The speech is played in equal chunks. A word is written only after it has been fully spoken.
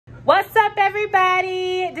up,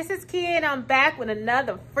 everybody? This is Kia and I'm back with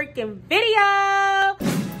another freaking video.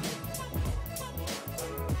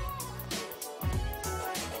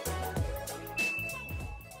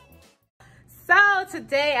 So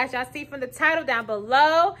today, as y'all see from the title down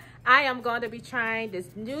below, I am going to be trying this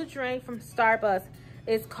new drink from Starbucks.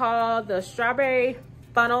 It's called the Strawberry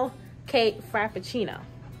Funnel Cake Frappuccino.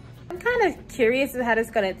 I'm kind of curious as how this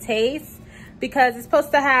is going to taste because it's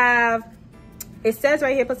supposed to have, it says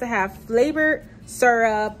right here, supposed to have flavored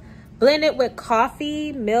syrup blended with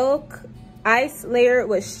coffee, milk, ice layered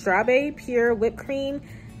with strawberry pure whipped cream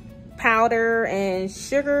powder and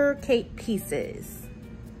sugar cake pieces.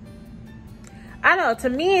 I don't know, to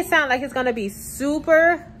me it sounds like it's gonna be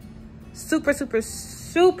super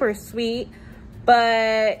sweet,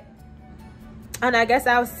 but and I guess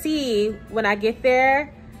I'll see when I get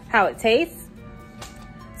there how it tastes.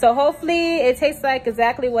 So hopefully it tastes like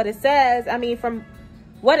exactly what it says. I mean, from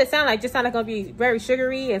what it sounds like, just sounds like gonna be very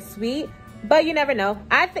sugary and sweet, but you never know.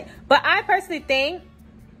 I personally think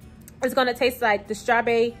it's gonna taste like the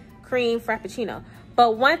strawberry cream Frappuccino.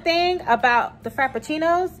 But one thing about the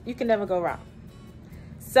Frappuccinos, you can never go wrong.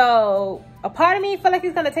 So a part of me feel like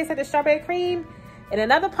it's gonna taste like the strawberry cream, and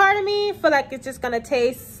another part of me feel like it's just gonna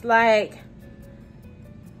taste like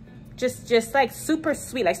just like super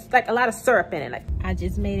sweet, like a lot of syrup in it. Like, I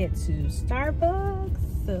just made it to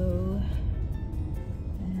Starbucks, so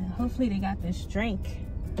hopefully they got this drink.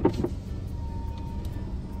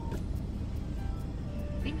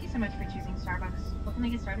 Thank you so much for choosing Starbucks. What can I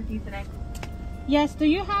get started for you today? Yes, do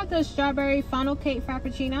you have the strawberry funnel cake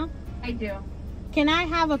Frappuccino? I do. Can I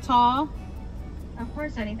have a tall? Of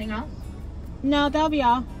course. Anything else? No, that'll be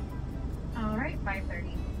all. All right, 5:30.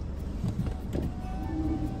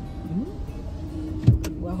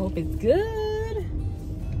 Well, I hope it's good.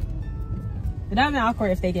 But that would be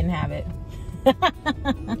awkward if they didn't have it. That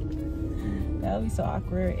would be so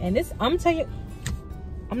awkward. And this, I'm telling you,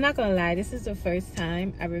 I'm not gonna lie, this is the first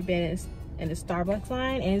time I've ever been in the Starbucks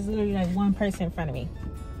line, and it's literally like one person in front of me.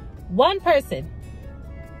 One person.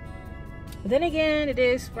 But then again, it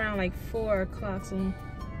is around like 4 o'clock, so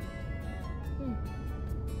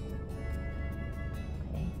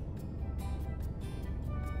okay.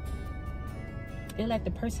 Feel like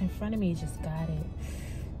the person in front of me just got it.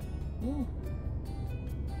 Ooh.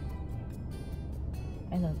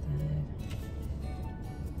 I look good.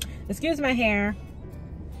 Excuse my hair.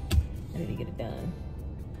 I need to get it done.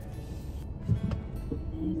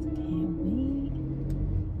 Can't wait.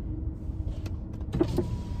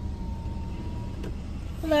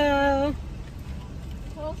 Hello.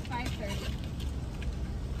 Close 5:30.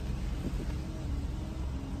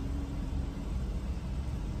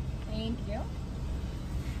 Thank you.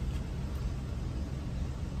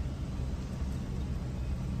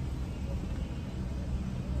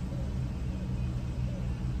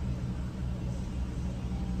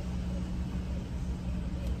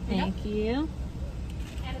 Thank you.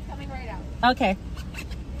 And it's coming right out. Okay.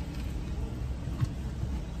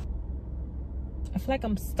 I feel like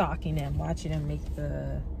I'm stalking them, watching them make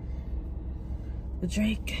the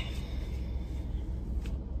drink.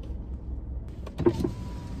 Here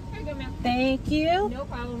you go, ma'am. Thank you. No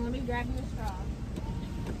problem. Let me grab you a straw.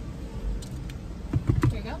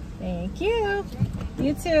 Here you go. Thank you.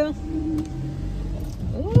 You too.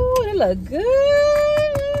 Ooh, they look good.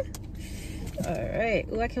 All right.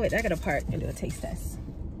 Ooh, I can't wait. I got a part and do a taste test.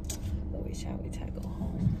 Oh, wait, shall we go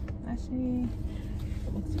home? Actually,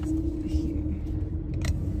 let's just go over here.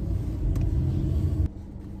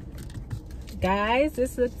 Guys,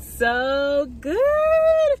 this looks so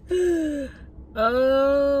good.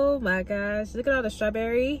 Oh my gosh, look at all the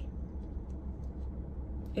strawberry.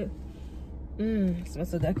 It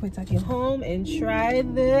smells so good. I can't wait to get home and try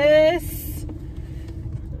this.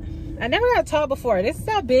 I never got tall before. This is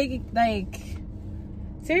how big, like,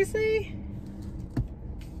 seriously?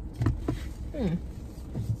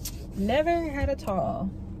 Never had a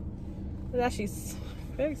tall. It's actually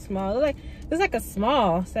very small. It's like a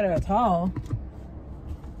small instead of a tall.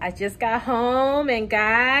 I just got home and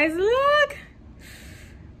guys, look.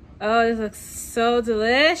 Oh, this looks so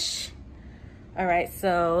delish. All right,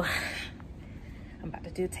 so I'm about to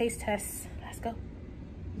do a taste test. Let's go.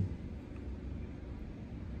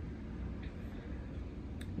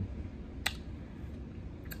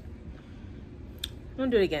 I'm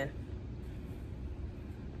gonna do it again.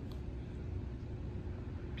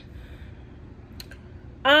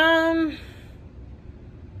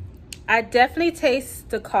 I definitely taste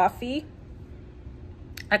the coffee,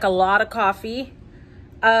 like a lot of coffee.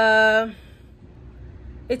 It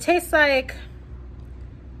tastes like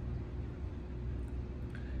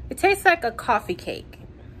a coffee cake.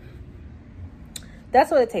 That's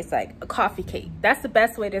what it tastes like, a coffee cake. That's the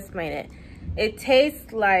best way to explain it. It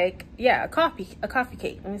tastes like, yeah, a coffee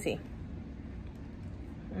cake. Let me see.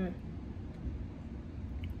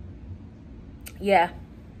 Yeah.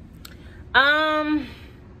 I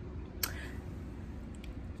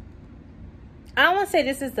don't want to say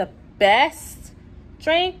this is the best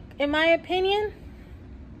drink in my opinion.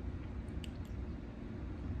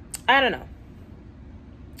 I don't know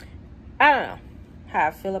how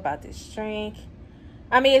I feel about this drink.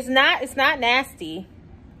 I mean, it's not nasty.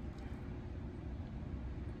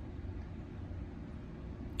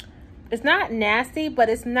 It's not nasty, but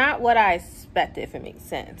it's not what I expected, if it makes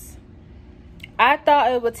sense. I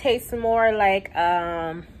thought it would taste more like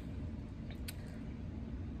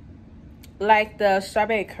the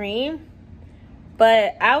strawberry cream.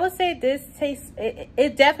 But I would say this tastes,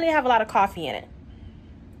 it definitely have a lot of coffee in it.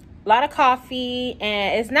 A lot of coffee,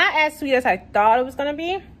 and it's not as sweet as I thought it was going to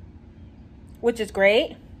be, which is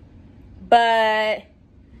great. But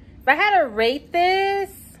if I had to rate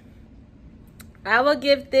this, I would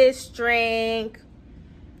give this drink,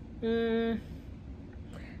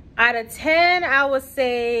 out of 10, I would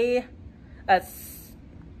say I'd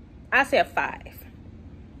say a 5.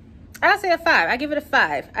 I'll say a 5. I give it a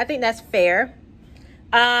 5. I think that's fair.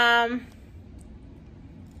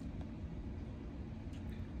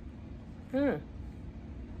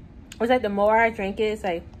 It's like the more I drink it, it's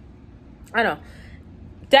like, I don't know.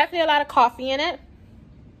 Definitely a lot of coffee in it.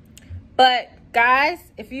 But guys,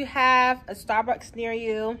 if you have a Starbucks near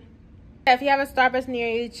you,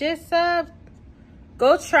 just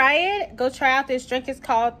go try it. Go try out this drink. It's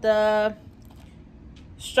called the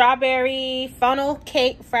Strawberry Funnel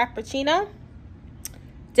Cake Frappuccino.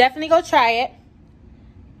 Definitely go try it.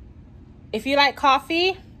 If you like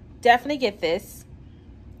coffee, definitely get this.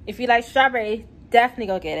 If you like strawberry, definitely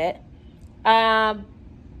go get it.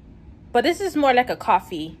 But this is more like a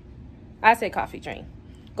coffee, I say coffee drink.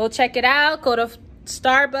 Go check it out. Go to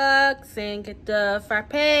Starbucks and get the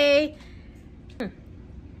frappe. I don't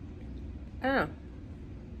know.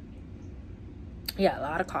 Yeah, a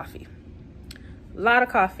lot of coffee. A lot of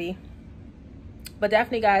coffee. But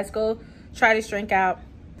definitely, guys, go try this drink out.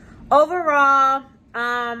 Overall,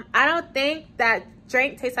 I don't think that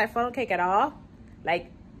drink tastes like funnel cake at all.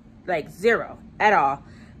 Like zero at all.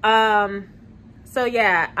 So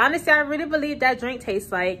yeah, honestly, I really believe that drink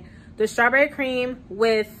tastes like the strawberry cream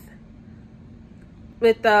with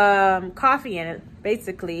coffee in it,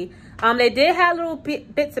 basically. They did have little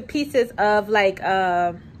bits and pieces of like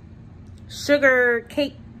sugar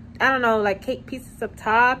cake, I don't know, like cake pieces up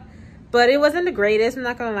top, but it wasn't the greatest, I'm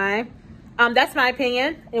not gonna lie. That's my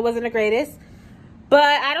opinion. It wasn't the greatest, but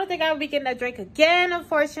I don't think I would be getting that drink again,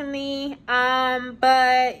 unfortunately.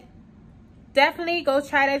 But definitely go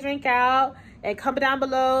try that drink out and comment down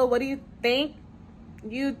below. What do you think?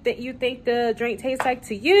 You think the drink tastes like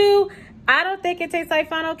to you? I don't think it tastes like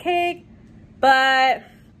funnel cake, but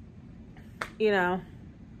you know,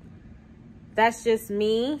 that's just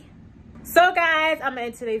me. So guys, I'm gonna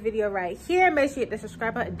end today's video right here. Make sure you hit the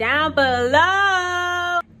subscribe button down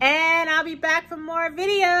below, and I'll be back for more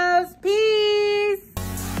videos. Peace.